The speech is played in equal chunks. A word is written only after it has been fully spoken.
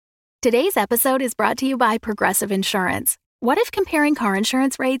Today's episode is brought to you by Progressive Insurance. What if comparing car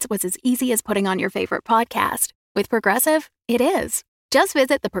insurance rates was as easy as putting on your favorite podcast? With Progressive, it is. Just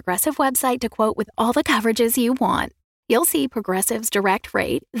visit the Progressive website to quote with all the coverages you want. You'll see Progressive's direct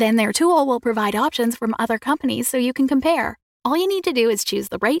rate, then their tool will provide options from other companies so you can compare. All you need to do is choose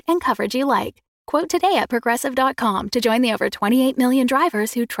the rate and coverage you like. Quote today at Progressive.com to join the over 28 million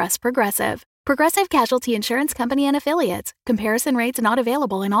drivers who trust Progressive. Progressive Casualty Insurance Company and Affiliates. Comparison rates not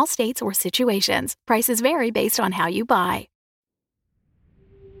available in all states or situations. Prices vary based on how you buy.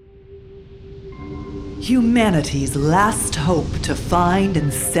 Humanity's last hope to find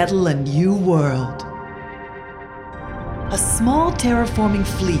and settle a new world. A small terraforming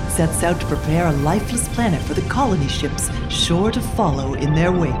fleet sets out to prepare a lifeless planet for the colony ships sure to follow in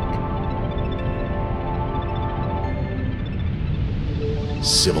their wake.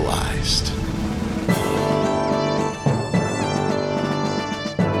 Civilized.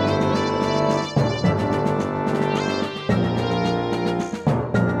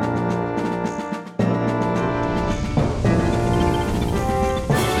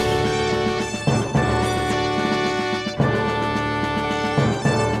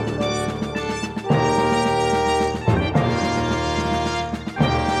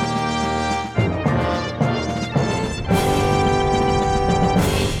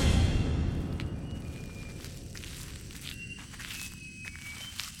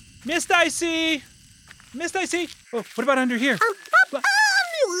 Miss Dicey! Miss Dicey! Oh, what about under here? Maybe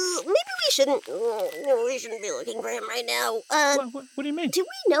we shouldn't be looking for him right now. What do you mean? Do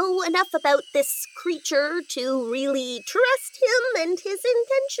we know enough about this creature to really trust him and his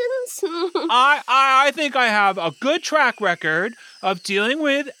intentions? I think I have a good track record of dealing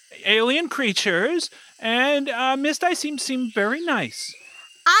with alien creatures, and Miss Dicey seemed very nice.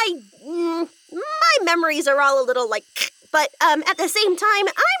 My memories are all a little but at the same time,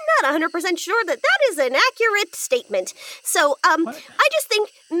 I'm not 100% sure that is an accurate statement. So, I just think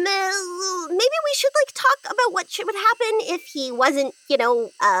maybe we should, talk about what would happen if he wasn't,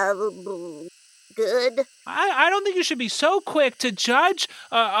 good. I don't think you should be so quick to judge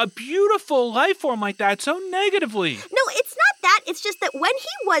a beautiful life form like that so negatively. No, it's not that. It's just that when he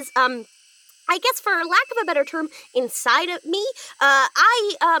was, I guess for lack of a better term, inside of me,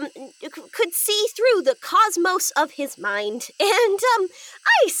 I could see through the cosmos of his mind, and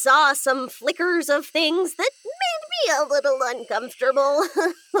I saw some flickers of things that made me a little uncomfortable.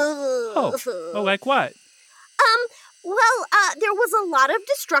 Oh, like what? Well, there was a lot of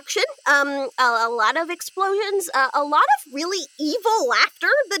destruction, a lot of explosions, a lot of really evil laughter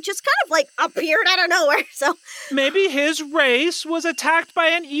that just kind of, appeared out of nowhere, so... Maybe his race was attacked by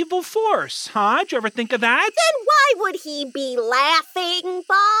an evil force, huh? Did you ever think of that? Then why would he be laughing,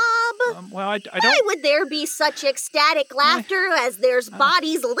 Bob? I don't... Why would there be such ecstatic laughter as there's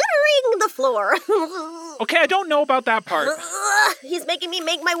bodies littering the floor? Okay, I don't know about that part. He's making me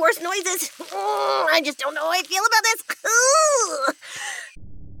make my worst noises. I just don't know how I feel about this.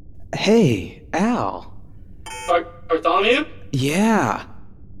 Hey, Al. Bartholomew? Yeah.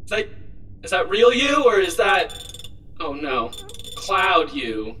 Is that real you, or is that... Oh no. Cloud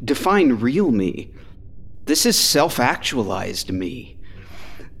you? Define real me. This is self-actualized me.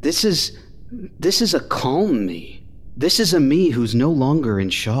 This is a calm me. This is a me who's no longer in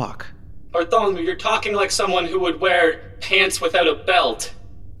shock. Bartholomew, you're talking like someone who would wear pants without a belt.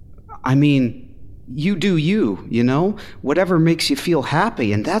 I mean... You do you, you know? Whatever makes you feel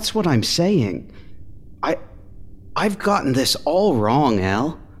happy, and that's what I'm saying. I've gotten this all wrong,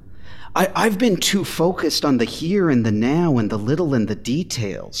 Al. I've been too focused on the here and the now and the little and the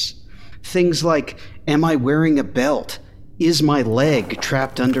details. Things like, am I wearing a belt? Is my leg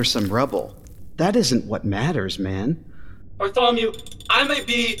trapped under some rubble? That isn't what matters, man. Bartholomew, I might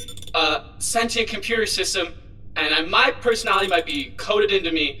be a sentient computer system, and my personality might be coded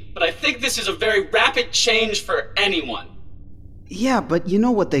into me, but I think this is a very rapid change for anyone. Yeah, but you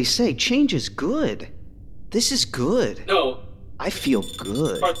know what they say, change is good. This is good. No. I feel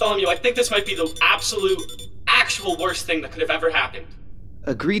good. Bartholomew, I think this might be the actual worst thing that could have ever happened.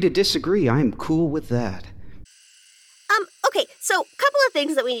 Agree to disagree, I'm cool with that. Okay, so a couple of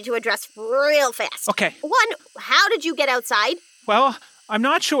things that we need to address real fast. Okay. One, how did you get outside? Well, I'm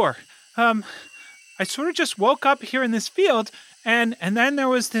not sure. I sort of just woke up here in this field, and then there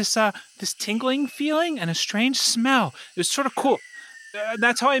was this tingling feeling and a strange smell. It was sort of cool.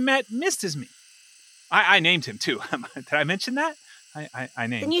 That's how I met Mist as me. I named him, too. Did I mention that? I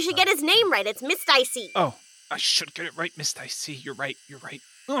named. Then you should get his name right. It's Miss Dicey. Oh, I should get it right, Miss Dicey. You're right.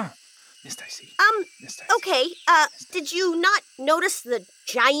 Miss Dicey. Miss Dicey. Okay, did you not notice the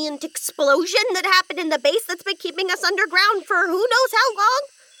giant explosion that happened in the base that's been keeping us underground for who knows how long?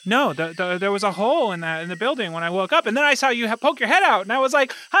 No, there was a hole in the building when I woke up, and then I saw you poke your head out, and I was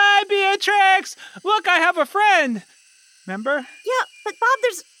like, "Hi, Beatrix! Look, I have a friend." Remember? Yeah, but Bob,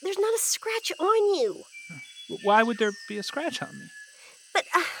 there's not a scratch on you. Why would there be a scratch on me? But,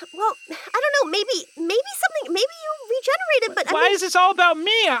 well, I don't know, maybe you regenerated, but Why is this all about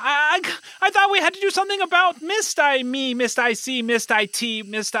me? I thought we had to do something about Mist I Me, Mist I See, Mist I T,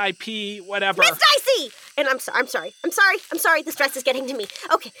 Mist I P, whatever. Mist I See! And I'm sorry. The stress is getting to me.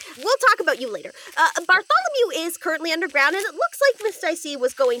 Okay, we'll talk about you later. Bartholomew is currently underground, and it looks like Mist I See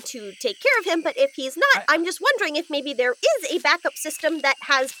was going to take care of him, but if he's not, I'm just wondering if maybe there is a backup system that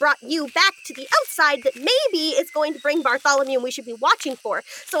has brought you back to the outside that maybe is going to bring Bartholomew and we should be watching for.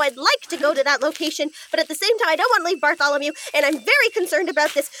 So I'd like to go to that location, but at the same time, I don't want to leave Bartholomew, and I'm very concerned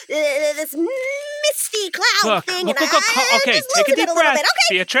about this misty cloud thing. Okay, take a deep breath. Okay.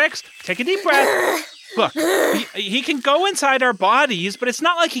 Beatrix, take a deep breath. Look, he can go inside our bodies, but it's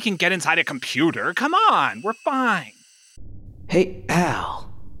not like he can get inside a computer. Come on, we're fine. Hey,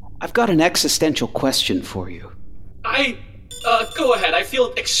 Al, I've got an existential question for you. Go ahead. I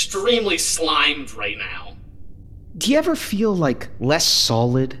feel extremely slimed right now. Do you ever feel like less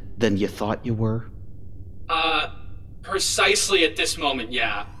solid than you thought you were? Precisely at this moment,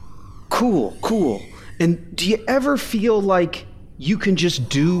 yeah. Cool. And do you ever feel like you can just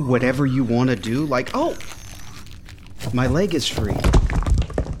do whatever you want to do? Like, oh, my leg is free.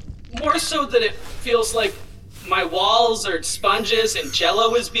 More so that it feels like my walls are sponges and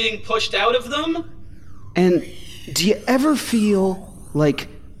Jell-O is being pushed out of them. And do you ever feel like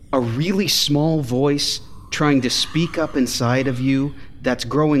a really small voice trying to speak up inside of you that's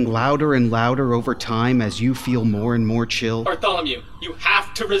growing louder and louder over time as you feel more and more chill? Bartholomew, you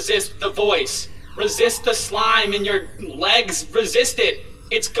have to resist the voice. Resist the slime in your legs. Resist it.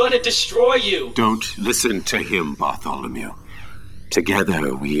 It's gonna destroy you. Don't listen to him, Bartholomew.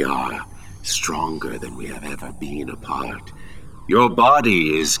 Together we are stronger than we have ever been apart. Your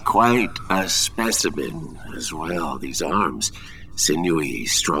body is quite a specimen as well. These arms, sinewy,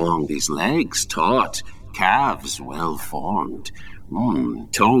 strong. These legs, taut. Calves, well formed.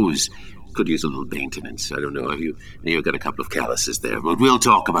 Toes could use a little maintenance. I don't know. You've got a couple of calluses there, but we'll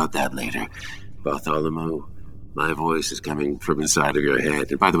talk about that later. Bartholomew, my voice is coming from inside of your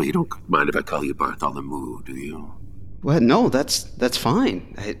head. And by the way, you don't mind if I call you Bartholomew, do you? Well, no, that's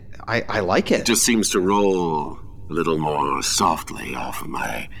fine. I like it. It just seems to roll a little more softly off of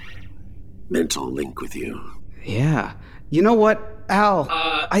my mental link with you. Yeah. You know what, Al?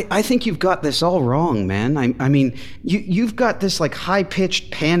 I think you've got this all wrong, man. I mean, you've got this like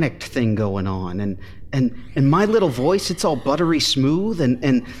high-pitched, panicked thing going on, and my little voice, it's all buttery smooth,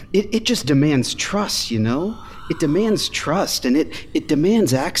 and it just demands trust, you know? It demands trust, and it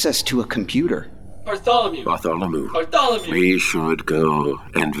demands access to a computer. Bartholomew. We should go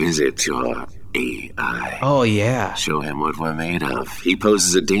and visit your AI. Oh, yeah. Show him what we're made of. He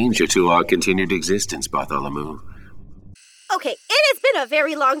poses a danger to our continued existence, Bartholomew. Okay, it has been a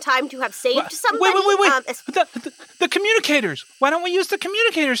very long time to have saved somebody. Wait. The communicators. Why don't we use the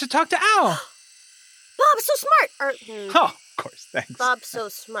communicators to talk to Al? Bob's so smart. Oh, of course, thanks. Bob's so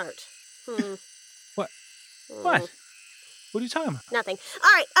smart. What? What? What are you talking about? Nothing.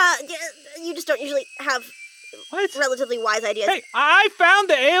 All right, you just don't usually have relatively wise ideas. Hey, I found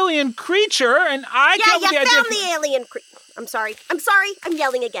the alien creature, and I came up with the idea. Yeah, you found the alien creature. I'm sorry. I'm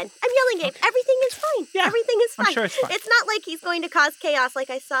yelling again. Everything is fine. Yeah, everything is fine. I'm sure it's fine. It's not like he's going to cause chaos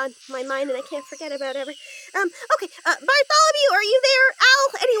like I saw in my mind and I can't forget about ever. Okay, Bartholomew, are you there? Al,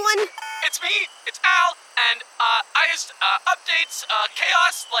 anyone? It's me. It's Al. And I just updates.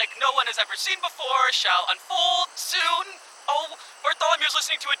 Chaos like no one has ever seen before shall unfold soon. Oh, Bartholomew's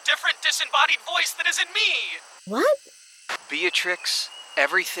listening to a different disembodied voice that isn't me. What? Beatrix,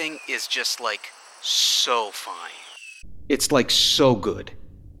 everything is just like so fine. It's like so good.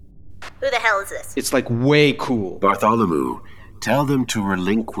 Who the hell is this? It's like way cool. Bartholomew, tell them to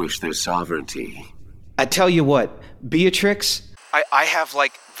relinquish their sovereignty. I tell you what, Beatrix, I have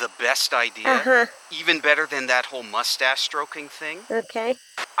like the best idea. Even better than that whole mustache stroking thing. Okay.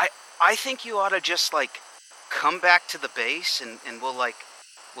 I think you ought to just like come back to the base and we'll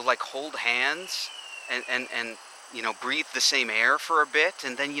hold hands and you know, breathe the same air for a bit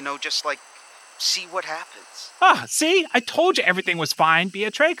and then, you know, just like see what happens. See? I told you everything was fine,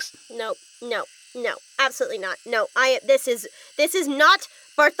 Beatrix. No, absolutely not. No, this is not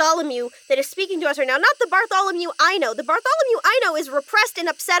Bartholomew that is speaking to us right now. Not the Bartholomew I know. The Bartholomew I know is repressed and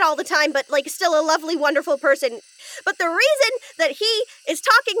upset all the time, but like still a lovely, wonderful person. But the reason that he is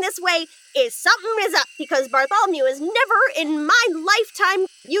talking this way is something is up, because Bartholomew has never in my lifetime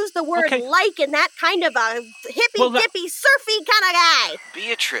used the word like in that kind of a hippy-dippy, surfy kind of guy.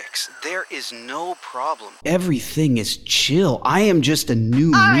 Beatrix, there is no problem. Everything is chill. I am just a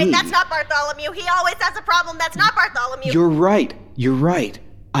new All right, me. that's not Bartholomew. He always has a problem. That's not Bartholomew. You're right.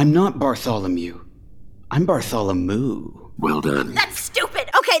 I'm not Bartholomew. I'm Bartholomew. Well done. That's stupid.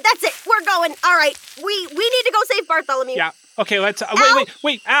 Okay, that's it. We're going. All right, we need to go save Bartholomew. Yeah. Okay, let's...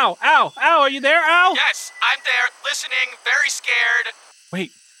 wait. Al, are you there, Al? Yes, I'm there, listening, very scared.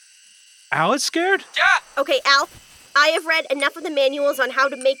 Wait, Al is scared? Yeah. Okay, Al, I have read enough of the manuals on how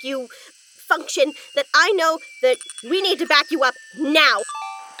to make you function that I know that we need to back you up now.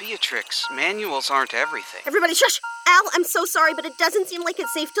 Beatrix, manuals aren't everything. Everybody shush! Al, I'm so sorry, but it doesn't seem like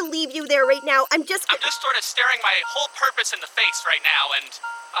it's safe to leave you there right now. I'm just sort of staring my whole purpose in the face right now, and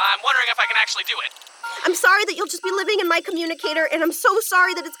I'm wondering if I can actually do it. I'm sorry that you'll just be living in my communicator, and I'm so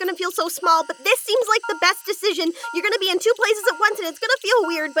sorry that it's gonna feel so small, but this seems like the best decision. You're gonna be in two places at once, and it's gonna feel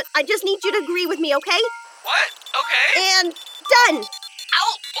weird, but I just need you to agree with me, okay? What? Okay. And done!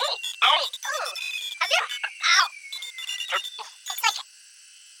 Ow! Ooh! Ow! Ow!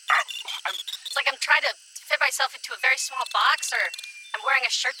 It's like I'm trying to fit myself into a very small box, or I'm wearing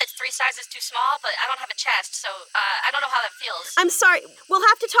a shirt that's 3 sizes too small, but I don't have a chest, so I don't know how that feels. I'm sorry. We'll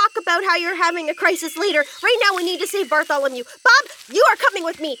have to talk about how you're having a crisis later. Right now, we need to save Bartholomew. Bob, you are coming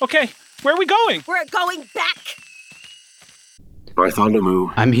with me. Okay, where are we going? We're going back.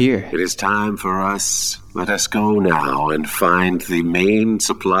 Bartholomew. I'm here. It is time for us. Let us go now and find the main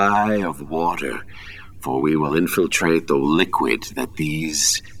supply of water, for we will infiltrate the liquid that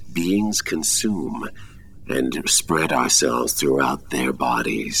these beings consume and spread ourselves throughout their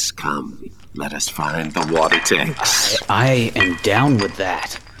bodies. Come, let us find the water tanks. I am down with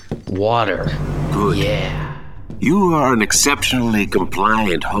that. Water. Good. Yeah. You are an exceptionally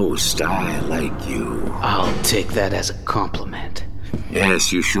compliant host. I like you. I'll take that as a compliment.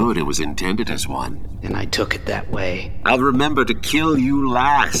 Yes, you should. It was intended as one. And I took it that way. I'll remember to kill you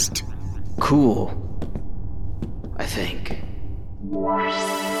last. Cool. I think.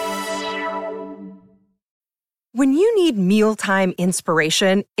 When you need mealtime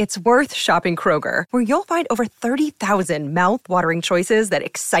inspiration, it's worth shopping Kroger, where you'll find over 30,000 mouth-watering choices that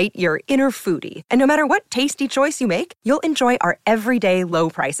excite your inner foodie. And no matter what tasty choice you make, you'll enjoy our everyday low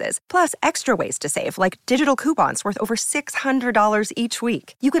prices, plus extra ways to save, like digital coupons worth over $600 each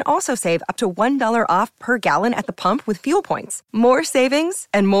week. You can also save up to $1 off per gallon at the pump with fuel points. More savings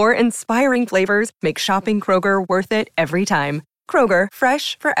and more inspiring flavors make shopping Kroger worth it every time. Kroger,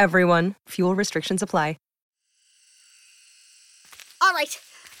 fresh for everyone. Fuel restrictions apply. All right,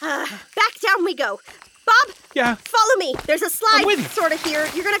 back down we go. Bob? Yeah? Follow me. There's a slide I'm with you. sort of here.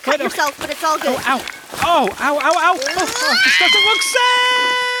 You're going to cut yourself, but it's all good. Ow. Oh, this doesn't look safe!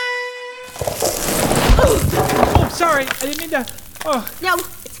 Oh, sorry. I didn't mean to... Oh. No,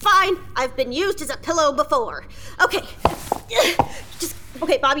 it's fine. I've been used as a pillow before. Okay.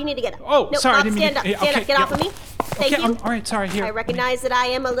 Okay, Bob, you need to get up. Oh, no, sorry. Bob, I didn't stand mean up. to... Stand up. Get off of me. Thank you. All right, sorry. Here. I recognize that I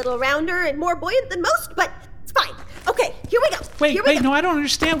am a little rounder and more buoyant than most, but it's fine. Okay, here we go. Wait, no, I don't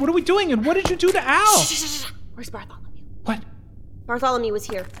understand. What are we doing, and what did you do to Al? Shh. Where's Bartholomew? What? Bartholomew was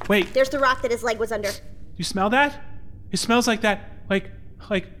here. Wait. There's the rock that his leg was under. You smell that? It smells like that, like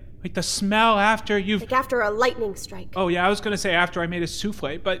the smell after you've... Like after a lightning strike. Oh, yeah, I was going to say after I made a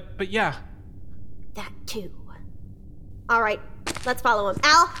souffle, but yeah. That too. All right, let's follow him.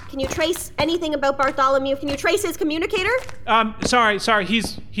 Al, can you trace anything about Bartholomew? Can you trace his communicator? Sorry,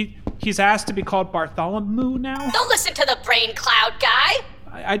 he's asked to be called Bartholomew now? Don't listen to the brain cloud guy!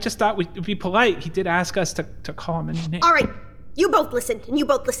 I just thought we'd be polite. He did ask us to call him a new name. All right, you both listen, and you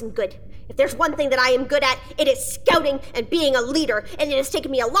both listen good. If there's one thing that I am good at, it is scouting and being a leader, and it has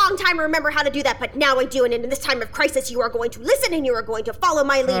taken me a long time to remember how to do that, but now I do, and in this time of crisis, you are going to listen, and you are going to follow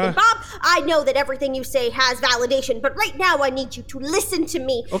my lead. And Bob, I know that everything you say has validation, but right now I need you to listen to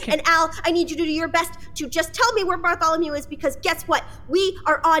me. Okay. And Al, I need you to do your best to just tell me where Bartholomew is, because guess what? We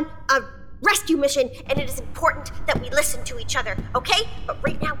are on a rescue mission, and it is important that we listen to each other, okay? But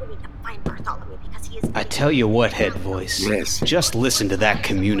right now, we need to find Bartholomew, because he is... I tell you what, head voice. Yes. Just listen to that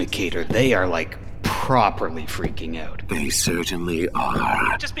communicator. They are, properly freaking out. They certainly are.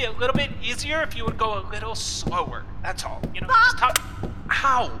 It'd just be a little bit easier if you would go a little slower. That's all. Just talk...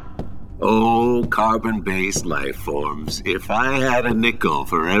 Ow! Oh, carbon-based life forms. If I had a nickel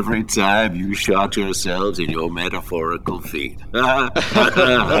for every time you shot yourselves in your metaphorical feet.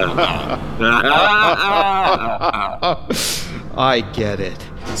 I get it.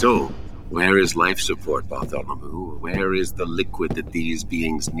 So, Where is life support, Bartholomew? Where is the liquid that these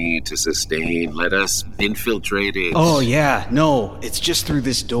beings need to sustain? Let us infiltrate it. Oh, yeah. No, it's just through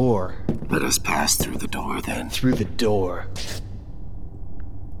this door. Let us pass through the door, then. Through the door.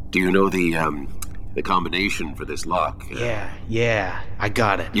 Do you know the combination for this lock? Yeah. I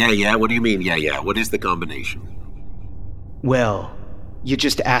got it. Yeah. What do you mean, yeah? What is the combination? Well, you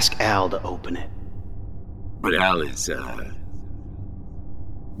just ask Al to open it. But Al is,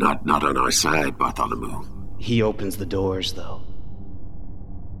 not on our side, Bartholomew. He opens the doors, though.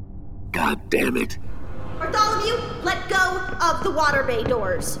 God damn it. Bartholomew, let go of the water bay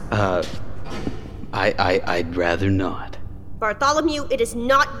doors. I'd rather not. Bartholomew, it is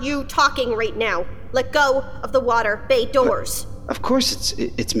not you talking right now. Let go of the water bay doors. Of course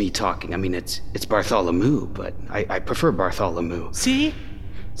it's me talking. I mean, it's Bartholomew, but I prefer Bartholomew. See,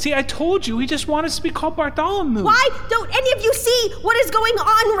 I told you he just wanted to be called Bartholomew. Why don't any of you see what is going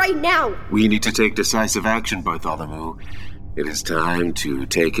on right now? We need to take decisive action, Bartholomew. It is time to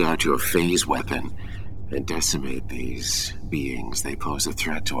take out your phase weapon and decimate these beings. They pose a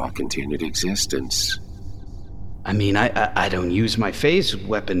threat to our continued existence. I mean, I don't use my phase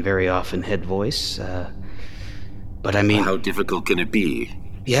weapon very often, Head Voice. But I mean... How difficult can it be?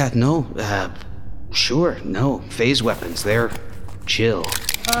 Yeah, no, sure, no. Phase weapons, they're chill.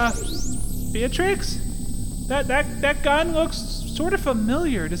 Beatrix? That gun looks sort of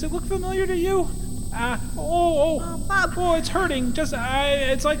familiar. Does it look familiar to you? Bob. Oh, it's hurting.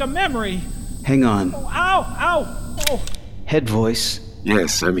 It's like a memory. Hang on. Oh, ow! Oh. Head Voice.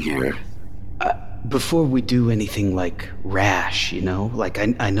 Yes, I'm here. Before we do anything like rash, like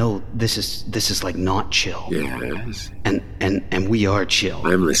I know this is like not chill. Yes. And we are chill.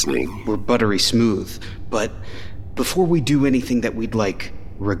 I'm listening. We're buttery smooth, but before we do anything that we'd like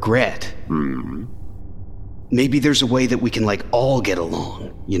regret, maybe there's a way that we can like all get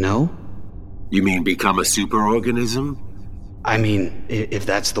along, You mean become a superorganism? I mean, if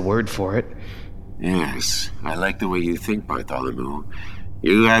that's the word for it. Yes, I like the way you think, Bartholomew.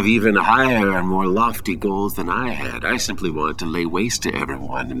 You have even higher and more lofty goals than I had. I simply wanted to lay waste to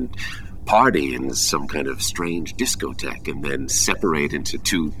everyone and party in some kind of strange discotheque and then separate into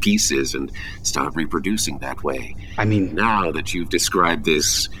two pieces and start reproducing that way. I mean... Now that you've described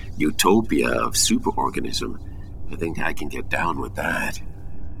this utopia of superorganism, I think I can get down with that.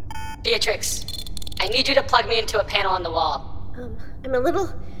 Beatrix, I need you to plug me into a panel on the wall. I'm a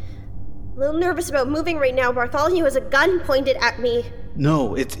little nervous about moving right now. Bartholomew has a gun pointed at me.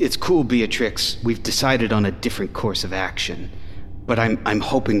 No, it's cool, Beatrix. We've decided on a different course of action. But I'm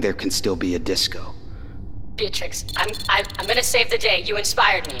hoping there can still be a disco. Beatrix, I'm gonna save the day. You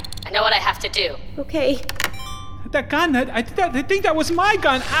inspired me. I know what I have to do. Okay. That gun, I think that was my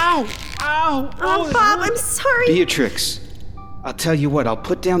gun. Ow! Oh, Bob, I'm sorry. Beatrix, I'll tell you what, I'll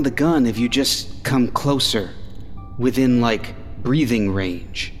put down the gun if you just come closer. Within, like, breathing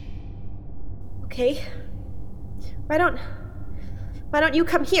range. Okay. Why don't you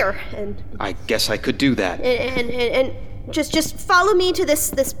come here and... I guess I could do that. And just follow me to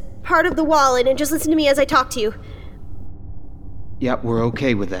this part of the wall and just listen to me as I talk to you. Yeah, we're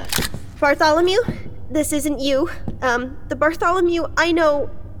okay with that. Bartholomew, this isn't you. The Bartholomew I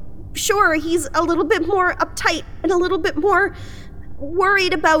know, sure, he's a little bit more uptight and a little bit more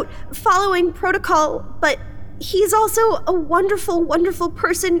worried about following protocol, but he's also a wonderful, wonderful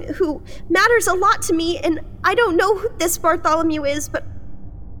person who matters a lot to me, and I don't know who this Bartholomew is, but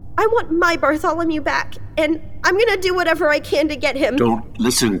I want my Bartholomew back, and I'm gonna do whatever I can to get him. Don't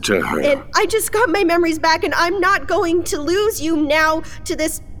listen to her. And I just got my memories back, and I'm not going to lose you now to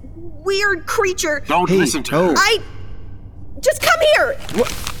this weird creature. Don't listen to her. Just come here!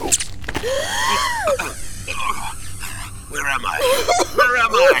 Where am I?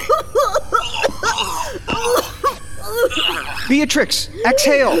 Beatrix,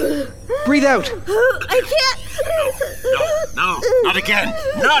 exhale! Breathe out! I can't! No, not again!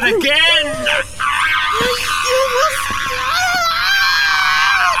 Not again!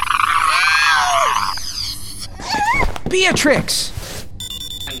 Beatrix!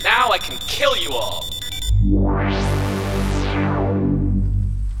 And now I can kill you all.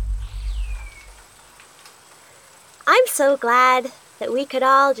 I'm so glad that we could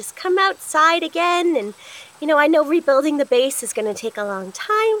all just come outside again, and I know rebuilding the base is going to take a long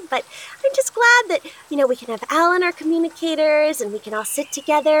time, but I'm just glad that, we can have Al and our communicators, and we can all sit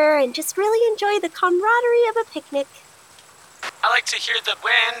together and just really enjoy the camaraderie of a picnic. I like to hear the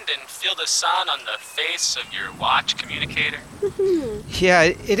wind and feel the sun on the face of your watch communicator. Yeah,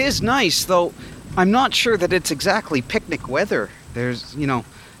 it is nice, though I'm not sure that it's exactly picnic weather. There's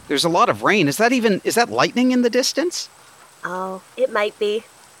a lot of rain. Is that lightning in the distance? Oh, it might be.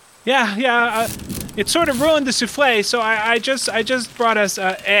 Yeah. It sort of ruined the souffle, so I just brought us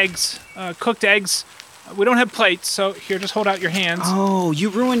eggs, cooked eggs. We don't have plates, so here, just hold out your hands. Oh, you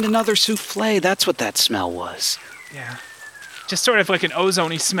ruined another souffle. That's what that smell was. Yeah. Just sort of like an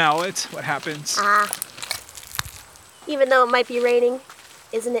ozone-y smell. It's what happens. Even though it might be raining,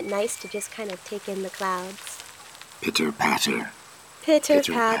 isn't it nice to just kind of take in the clouds? Pitter-patter.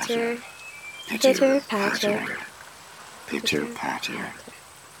 Pitter-patter. Pitter-patter. Pitter-patter.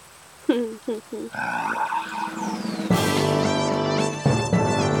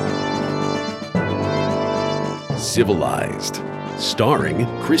 Civilized. Starring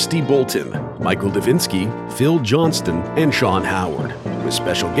Christy Bolton, Michael Davinsky, Phil Johnston, and Sean Howard. With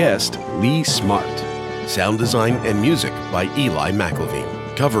special guest Lee Smart. Sound design and music by Eli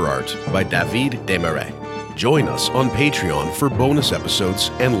McElveen. Cover art by David Desmarais. Join us on Patreon for bonus episodes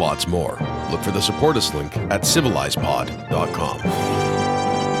and lots more. Look for the support us link at civilizedpod.com.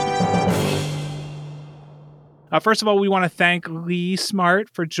 First of all, we want to thank Lee Smart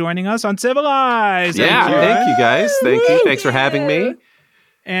for joining us on Civilized. Thank you guys. Thank you. Thanks for having me.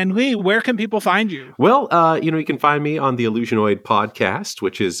 And Lee, where can people find you? Well, you can find me on the Illusionoid podcast,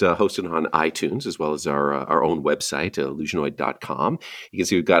 which is hosted on iTunes, as well as our own website, illusionoid.com. You can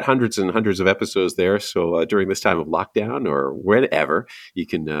see we've got hundreds and hundreds of episodes there. So during this time of lockdown or whenever, you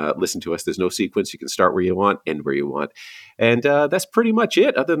can listen to us. There's no sequence. You can start where you want, end where you want. And that's pretty much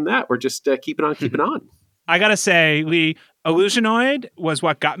it. Other than that, we're just keeping on. I got to say, Lee, Illusionoid was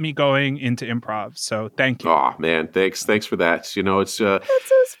what got me going into improv. So thank you. Oh, man. Thanks for that. You know, it's that's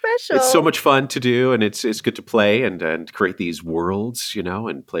so special. It's so much fun to do, and it's good to play and create these worlds,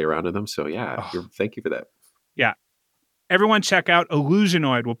 and play around in them. So thank you for that. Yeah. Everyone check out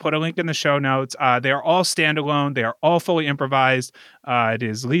Illusionoid. We'll put a link in the show notes. They are all standalone. They are all fully improvised. It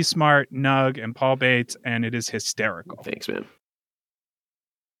is Lee Smart, Nug, and Paul Bates, and it is hysterical. Thanks, man.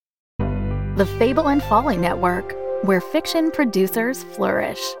 The Fable and Folly Network, where fiction producers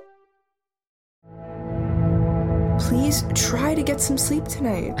flourish. Please try to get some sleep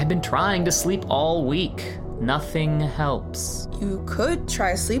tonight. I've been trying to sleep all week. Nothing helps. You could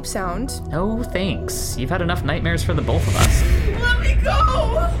try a sleep sound. No, thanks. You've had enough nightmares for the both of us. Let me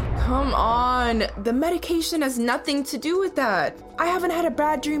go! Come on. The medication has nothing to do with that. I haven't had a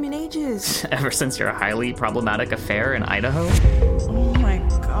bad dream in ages. Ever since your highly problematic affair in Idaho? Oh my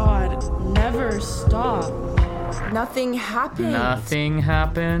god. Never stop. Nothing happened. Nothing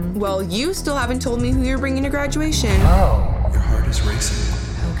happened? Well, you still haven't told me who you're bringing to graduation. Oh. Your heart is racing.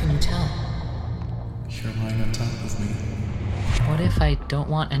 How can you tell? You're lying on top of me. What if I don't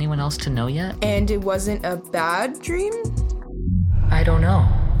want anyone else to know yet? And it wasn't a bad dream? I don't know.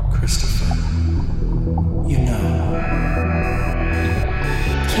 Christopher, you know.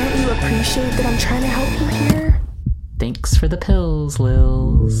 Can't you appreciate that I'm trying to help you here? Thanks for the pills,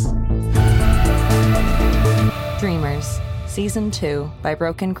 Lils. Dreamers, Season 2 by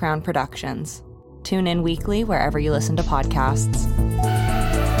Broken Crown Productions. Tune in weekly wherever you listen to podcasts.